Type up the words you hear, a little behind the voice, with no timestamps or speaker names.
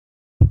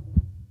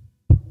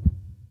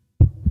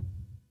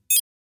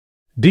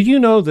Did you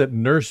know that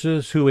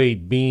nurses who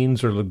ate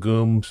beans or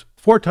legumes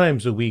 4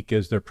 times a week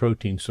as their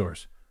protein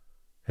source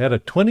had a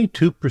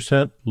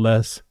 22%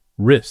 less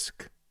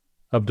risk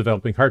of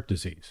developing heart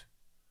disease?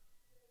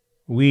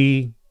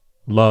 We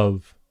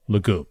love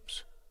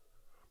legumes.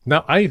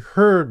 Now, I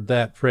heard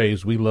that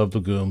phrase, "we love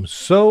legumes,"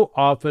 so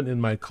often in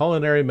my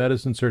culinary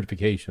medicine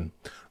certification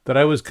that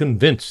I was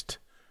convinced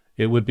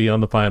it would be on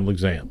the final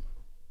exam.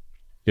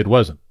 It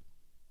wasn't.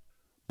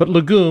 But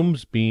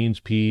legumes, beans,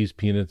 peas,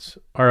 peanuts,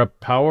 are a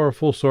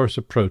powerful source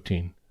of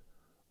protein,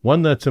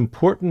 one that's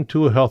important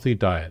to a healthy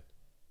diet.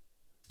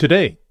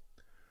 Today,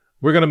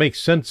 we're going to make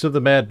sense of the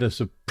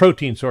madness of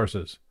protein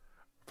sources,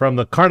 from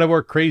the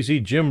carnivore crazy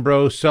gym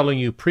bro selling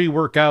you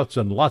pre-workouts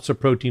and lots of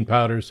protein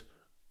powders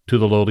to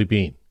the lowly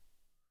bean.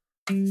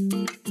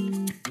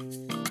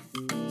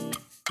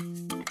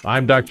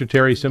 I'm Dr.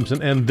 Terry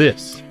Simpson, and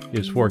this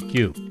is Fork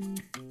U,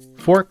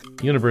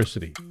 Fork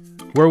University,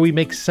 where we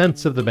make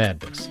sense of the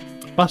madness,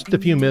 bust a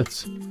few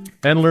myths,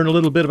 and learn a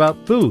little bit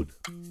about food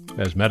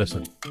as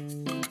medicine.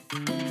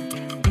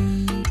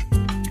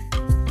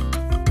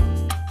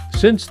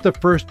 Since the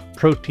first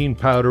protein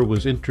powder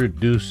was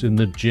introduced in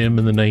the gym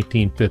in the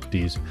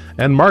 1950s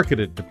and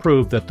marketed to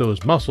prove that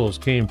those muscles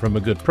came from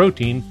a good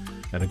protein,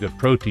 and a good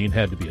protein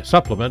had to be a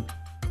supplement,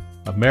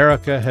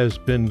 America has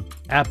been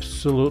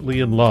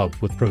absolutely in love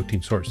with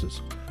protein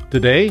sources.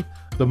 Today,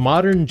 the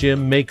modern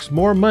gym makes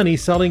more money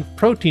selling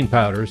protein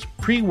powders,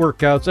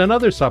 pre-workouts, and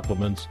other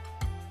supplements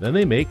than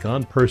they make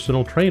on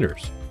personal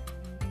trainers.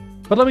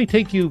 But let me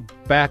take you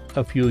back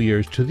a few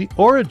years to the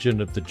origin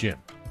of the gym,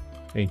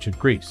 ancient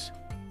Greece.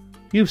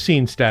 You've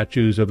seen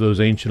statues of those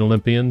ancient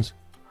Olympians.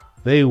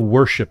 They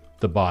worshiped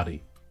the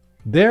body.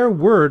 Their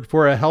word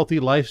for a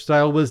healthy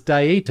lifestyle was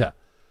dieta,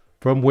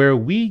 from where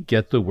we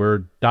get the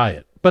word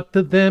diet. But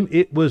to them,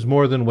 it was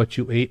more than what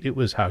you ate. It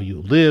was how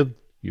you lived,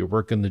 your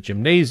work in the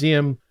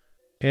gymnasium,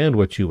 and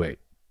what you ate.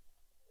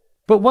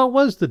 But what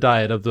was the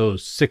diet of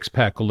those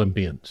six-pack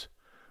Olympians?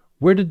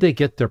 Where did they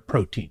get their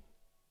protein?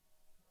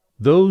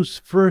 Those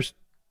first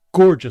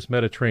gorgeous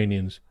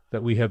Mediterraneans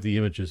that we have the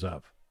images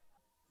of.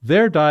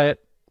 Their diet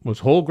was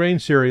whole grain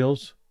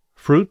cereals,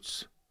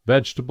 fruits,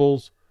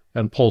 vegetables,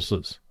 and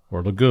pulses,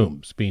 or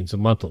legumes, beans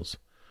and lentils.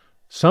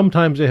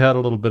 Sometimes they had a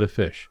little bit of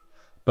fish,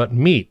 but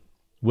meat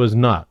was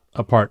not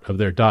a part of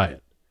their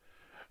diet.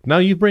 Now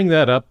you bring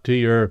that up to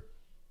your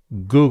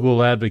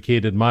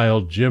Google-advocated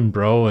mild gym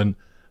bro, and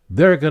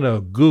they're going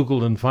to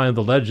Google and find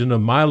the legend of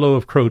Milo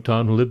of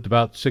Croton, who lived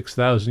about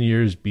 6,000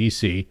 years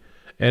BC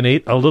and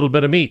ate a little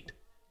bit of meat.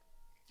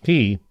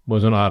 He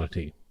was an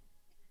oddity.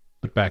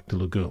 But back to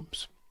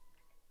legumes.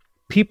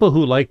 People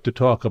who like to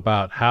talk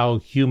about how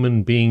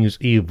human beings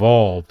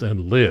evolved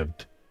and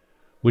lived,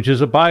 which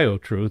is a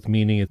bio-truth,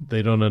 meaning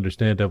they don't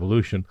understand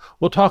evolution,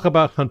 will talk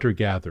about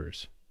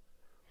hunter-gatherers.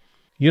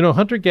 You know,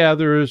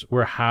 hunter-gatherers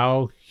were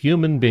how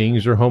human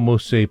beings, or Homo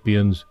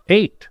sapiens,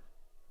 ate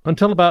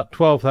until about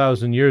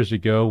 12,000 years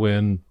ago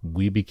when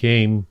we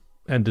became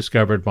and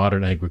discovered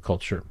modern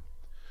agriculture.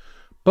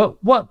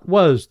 But what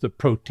was the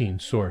protein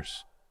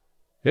source?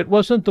 It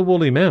wasn't the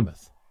woolly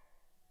mammoth.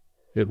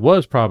 It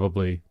was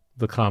probably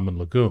the common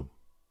legume.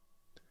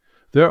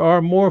 There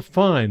are more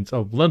finds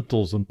of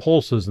lentils and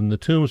pulses in the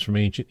tombs from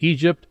ancient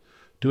Egypt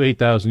to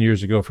 8,000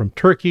 years ago from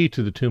Turkey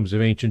to the tombs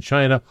of ancient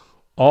China,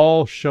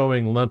 all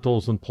showing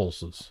lentils and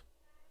pulses,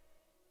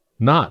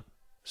 not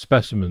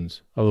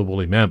specimens of the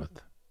woolly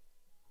mammoth.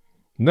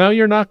 Now,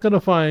 you're not going to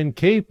find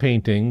cave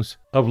paintings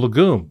of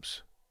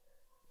legumes,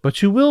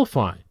 but you will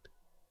find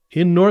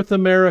in North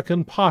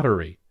American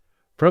pottery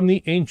from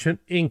the ancient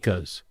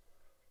Incas,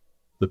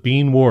 the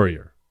bean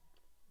warrior,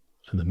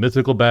 and the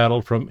mythical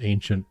battle from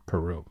ancient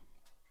Peru.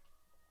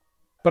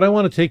 But I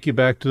want to take you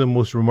back to the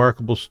most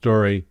remarkable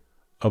story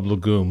of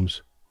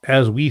legumes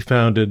as we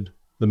founded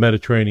the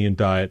Mediterranean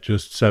diet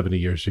just 70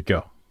 years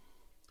ago.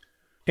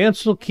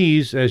 Ancel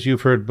Keys, as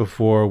you've heard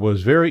before,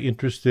 was very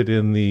interested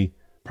in the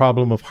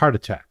problem of heart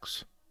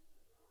attacks,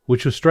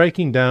 which was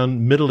striking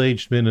down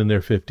middle-aged men in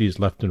their 50s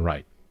left and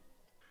right.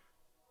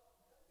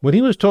 When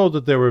he was told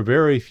that there were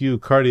very few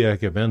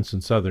cardiac events in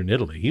southern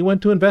Italy, he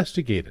went to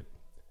investigate it.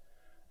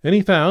 And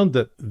he found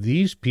that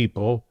these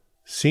people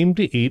seemed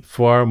to eat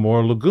far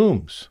more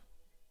legumes.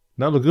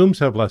 Now, legumes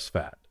have less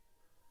fat,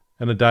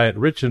 and a diet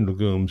rich in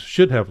legumes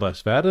should have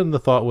less fat, and the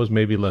thought was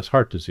maybe less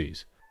heart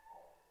disease.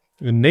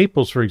 In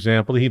Naples, for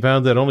example, he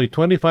found that only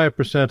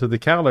 25% of the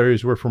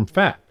calories were from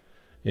fat.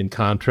 In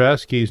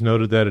contrast, Keys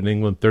noted that in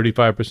England,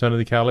 35% of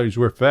the calories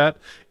were fat.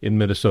 In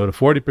Minnesota,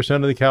 40%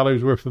 of the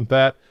calories were from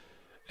fat,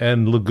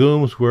 and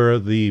legumes were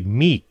the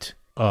meat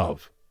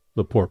of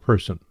the poor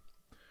person.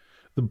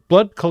 The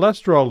blood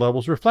cholesterol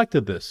levels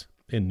reflected this.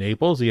 In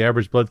Naples, the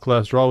average blood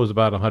cholesterol was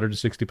about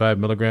 165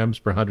 milligrams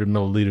per 100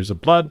 milliliters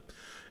of blood.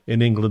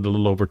 In England, a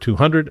little over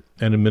 200,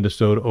 and in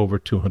Minnesota, over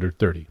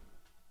 230.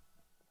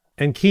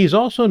 And Keys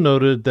also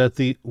noted that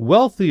the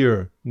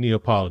wealthier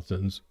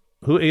Neapolitans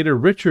who ate a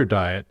richer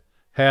diet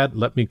had,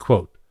 let me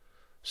quote,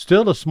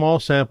 still a small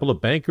sample of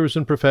bankers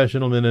and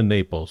professional men in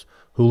Naples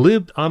who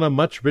lived on a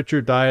much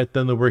richer diet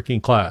than the working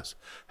class,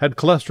 had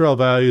cholesterol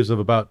values of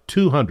about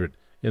 200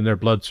 in their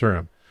blood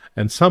serum,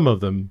 and some of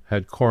them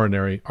had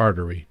coronary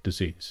artery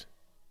disease.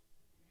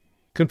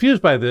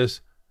 Confused by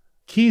this,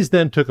 Keyes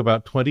then took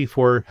about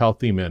 24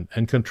 healthy men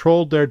and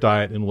controlled their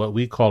diet in what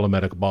we call a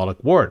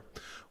metabolic ward.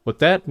 What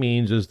that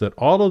means is that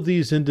all of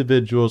these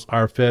individuals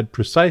are fed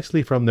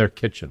precisely from their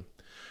kitchen.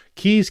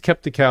 Keyes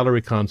kept the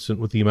calorie constant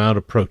with the amount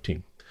of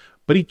protein,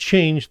 but he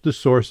changed the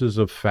sources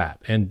of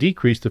fat and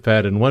decreased the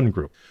fat in one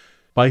group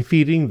by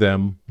feeding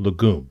them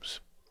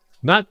legumes.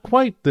 Not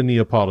quite the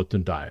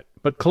Neapolitan diet,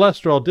 but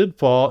cholesterol did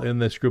fall in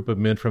this group of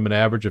men from an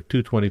average of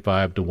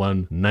 225 to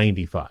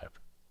 195.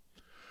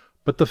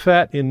 But the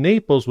fat in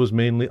Naples was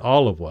mainly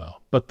olive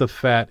oil, but the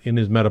fat in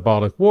his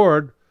metabolic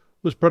ward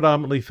was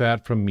predominantly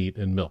fat from meat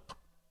and milk.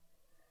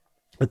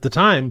 At the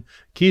time,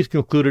 Keyes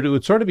concluded it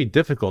would sort of be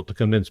difficult to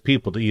convince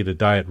people to eat a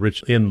diet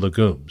rich in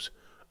legumes.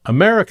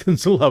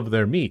 Americans love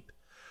their meat.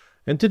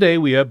 And today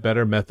we have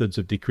better methods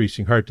of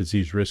decreasing heart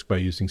disease risk by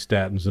using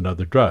statins and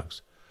other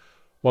drugs.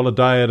 While a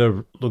diet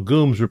of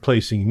legumes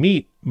replacing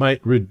meat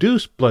might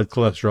reduce blood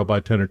cholesterol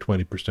by 10 or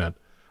 20%,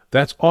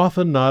 that's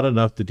often not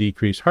enough to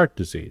decrease heart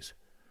disease.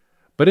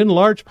 But in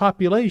large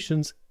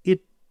populations,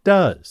 it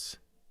does.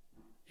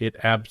 It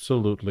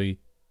absolutely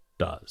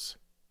does.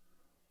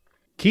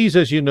 Keyes,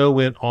 as you know,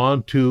 went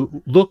on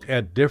to look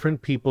at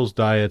different people's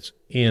diets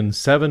in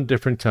 7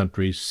 different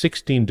countries,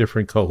 16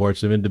 different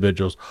cohorts of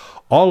individuals,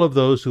 all of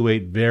those who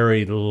ate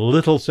very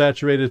little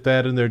saturated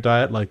fat in their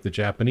diet, like the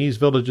Japanese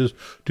villages,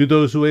 to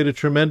those who ate a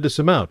tremendous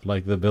amount,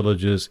 like the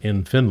villages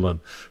in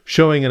Finland,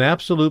 showing an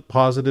absolute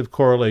positive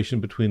correlation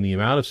between the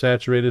amount of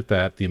saturated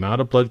fat, the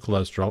amount of blood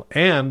cholesterol,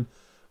 and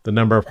the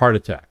number of heart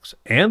attacks.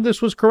 And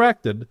this was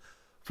corrected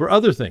for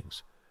other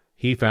things.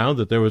 He found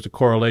that there was a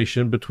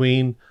correlation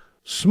between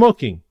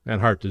smoking and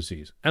heart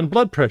disease, and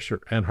blood pressure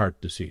and heart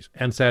disease,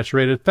 and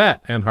saturated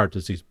fat and heart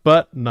disease,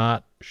 but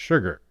not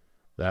sugar.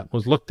 That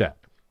was looked at.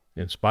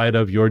 In spite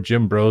of your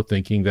Jim Bro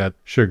thinking that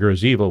sugar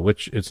is evil,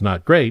 which it's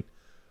not great,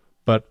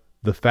 but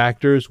the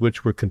factors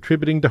which were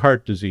contributing to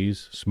heart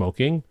disease,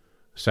 smoking,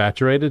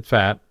 saturated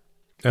fat,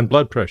 and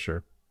blood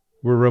pressure,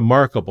 were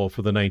remarkable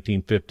for the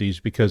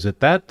 1950s because at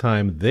that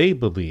time they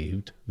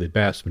believed, the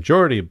vast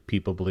majority of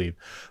people believed,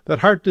 that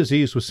heart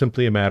disease was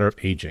simply a matter of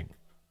aging.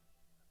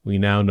 We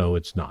now know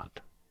it's not.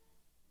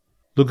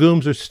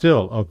 Legumes are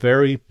still a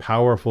very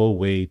powerful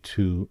way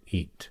to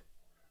eat,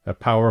 a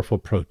powerful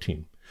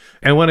protein.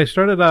 And when I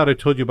started out, I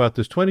told you about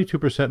this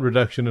 22%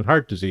 reduction in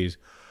heart disease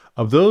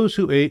of those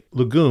who ate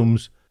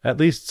legumes at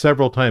least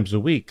several times a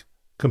week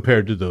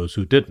compared to those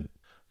who didn't.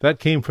 That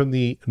came from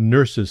the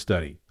nurses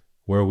study,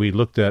 where we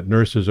looked at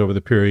nurses over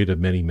the period of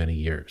many, many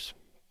years.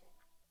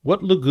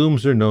 What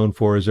legumes are known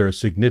for is they're a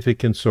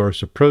significant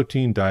source of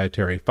protein,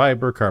 dietary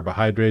fiber,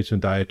 carbohydrates,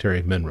 and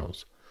dietary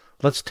minerals.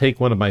 Let's take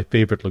one of my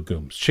favorite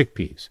legumes,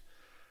 chickpeas.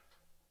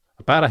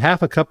 About a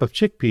half a cup of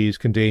chickpeas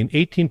contain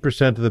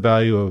 18% of the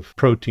value of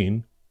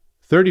protein,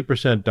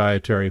 30%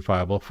 dietary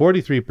fiber,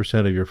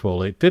 43% of your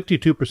folate,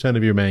 52%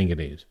 of your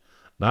manganese.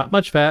 Not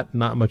much fat,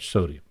 not much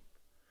sodium.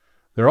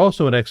 They're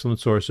also an excellent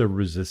source of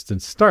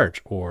resistant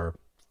starch, or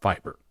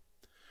fiber.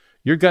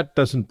 Your gut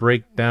doesn't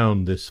break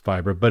down this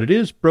fiber, but it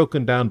is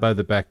broken down by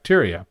the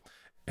bacteria,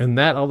 and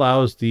that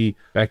allows the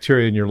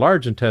bacteria in your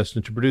large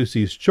intestine to produce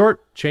these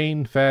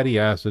short-chain fatty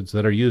acids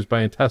that are used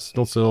by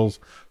intestinal cells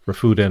for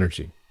food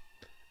energy.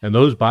 And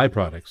those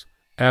byproducts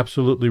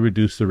absolutely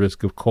reduce the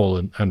risk of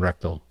colon and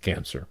rectal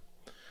cancer.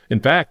 In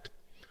fact,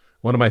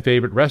 one of my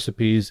favorite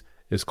recipes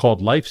is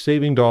called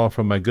Life-Saving Dal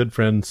from my good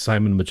friend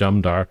Simon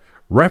Majumdar.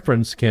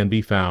 Reference can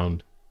be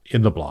found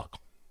in the blog.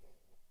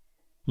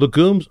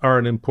 Legumes are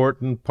an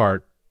important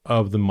part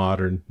of the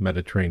modern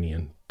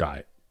Mediterranean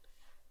diet.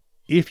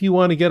 If you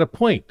want to get a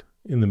point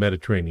in the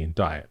Mediterranean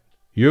diet,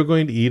 you're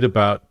going to eat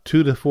about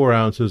 2 to 4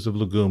 ounces of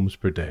legumes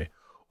per day,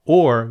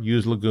 or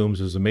use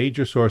legumes as a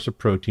major source of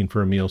protein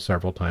for a meal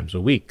several times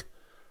a week.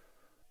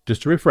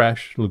 Just to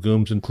refresh,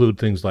 legumes include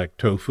things like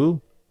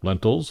tofu,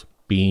 lentils,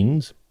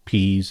 beans,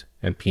 peas,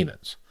 and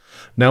peanuts.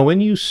 Now,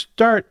 when you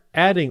start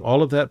adding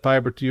all of that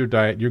fiber to your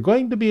diet, you're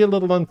going to be a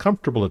little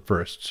uncomfortable at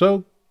first,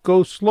 so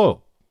go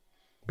slow,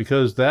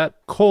 because that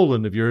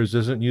colon of yours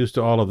isn't used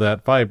to all of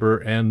that fiber,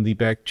 and the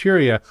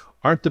bacteria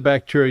aren't the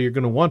bacteria you're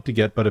going to want to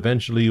get, but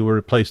eventually you will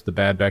replace the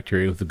bad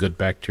bacteria with the good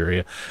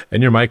bacteria,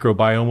 and your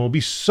microbiome will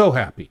be so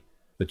happy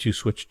that you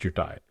switched your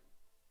diet.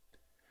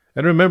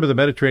 And remember, the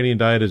Mediterranean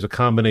diet is a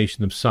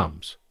combination of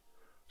sums.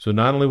 So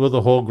not only will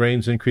the whole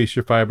grains increase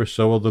your fiber,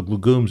 so will the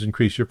legumes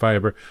increase your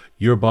fiber.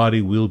 Your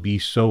body will be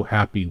so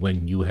happy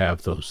when you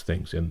have those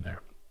things in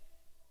there.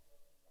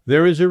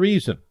 There is a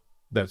reason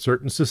that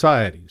certain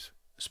societies,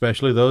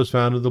 especially those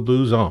found in the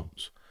blue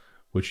zones,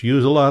 which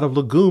use a lot of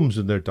legumes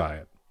in their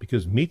diet,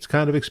 because meat's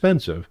kind of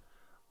expensive,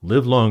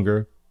 live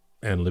longer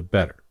and live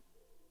better.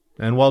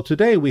 And while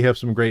today we have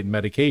some great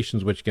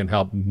medications which can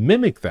help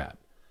mimic that,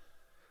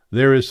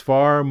 there is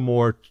far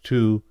more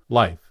to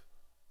life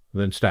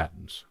than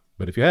statins.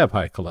 But if you have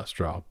high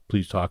cholesterol,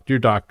 please talk to your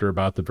doctor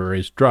about the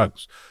various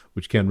drugs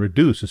which can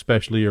reduce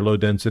especially your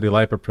low-density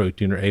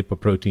lipoprotein or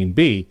apoprotein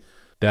B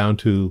down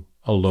to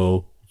a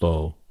low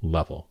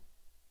level.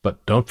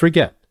 But don't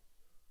forget,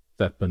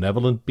 that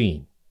benevolent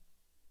bean,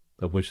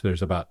 of which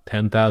there's about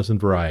 10,000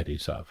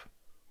 varieties of.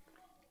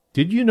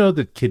 Did you know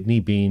that kidney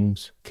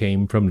beans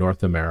came from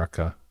North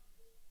America?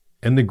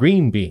 And the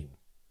green bean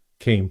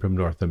came from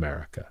North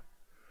America?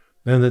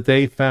 And that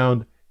they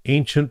found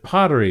ancient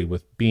pottery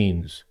with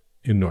beans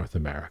in North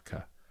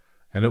America?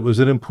 And it was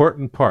an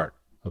important part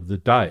of the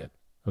diet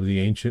of the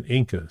ancient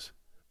Incas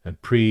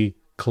and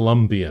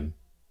pre-Columbian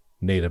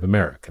Native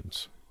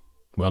Americans.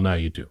 Well, now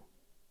you do.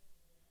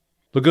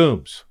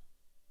 Legumes.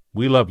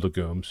 We love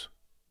legumes.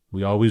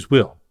 We always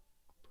will.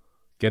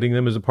 Getting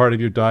them as a part of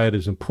your diet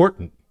is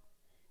important.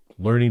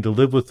 Learning to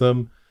live with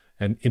them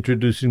and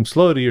introducing them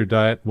slow to your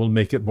diet will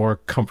make it more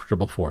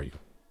comfortable for you.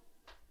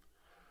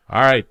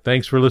 All right,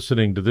 thanks for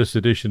listening to this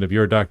edition of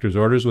Your Doctor's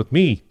Orders with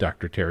me,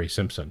 Dr. Terry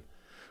Simpson.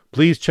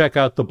 Please check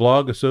out the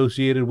blog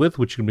associated with,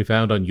 which can be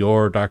found on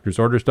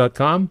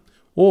yourdoctorsorders.com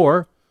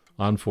or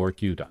on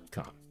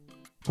 4q.com.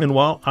 And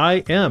while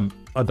I am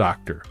a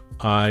doctor,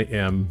 I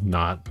am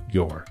not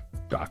your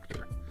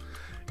doctor.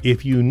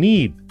 If you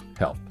need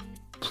help,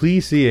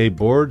 please see a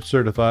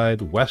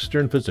board-certified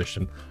Western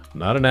physician,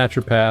 not a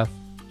naturopath,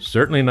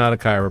 certainly not a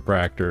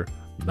chiropractor,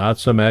 not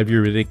some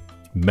Ayurvedic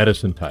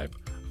medicine type,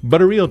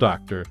 but a real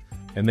doctor,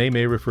 and they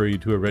may refer you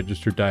to a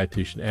registered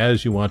dietitian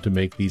as you want to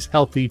make these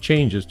healthy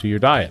changes to your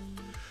diet,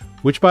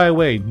 which, by the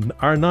way,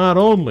 are not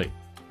only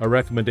a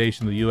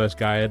recommendation of the U.S.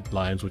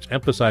 guidelines, which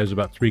emphasize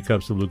about 3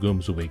 cups of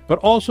legumes a week, but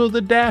also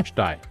the DASH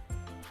diet,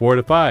 4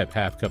 to 5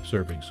 half-cup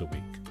servings a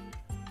week.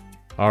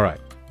 All right,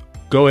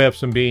 go have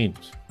some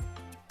beans.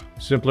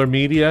 Simpler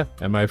Media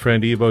and my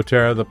friend Evo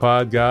Terra, the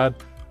Pod God,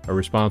 are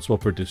responsible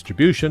for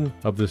distribution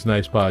of this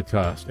nice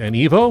podcast. And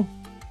Evo,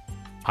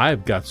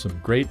 I've got some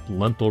great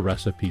lentil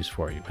recipes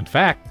for you. In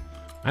fact,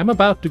 I'm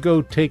about to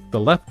go take the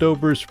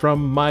leftovers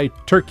from my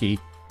turkey,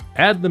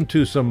 add them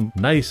to some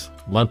nice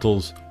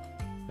lentils,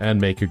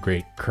 and make a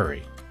great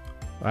curry.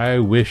 I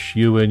wish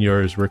you and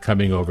yours were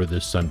coming over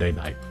this Sunday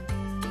night.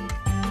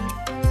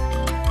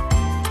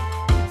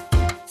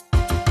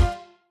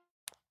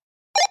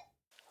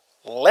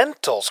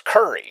 Lentils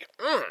curry.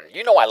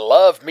 You know I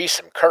love me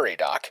some curry,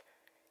 Doc.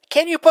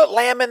 Can you put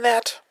lamb in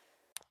that?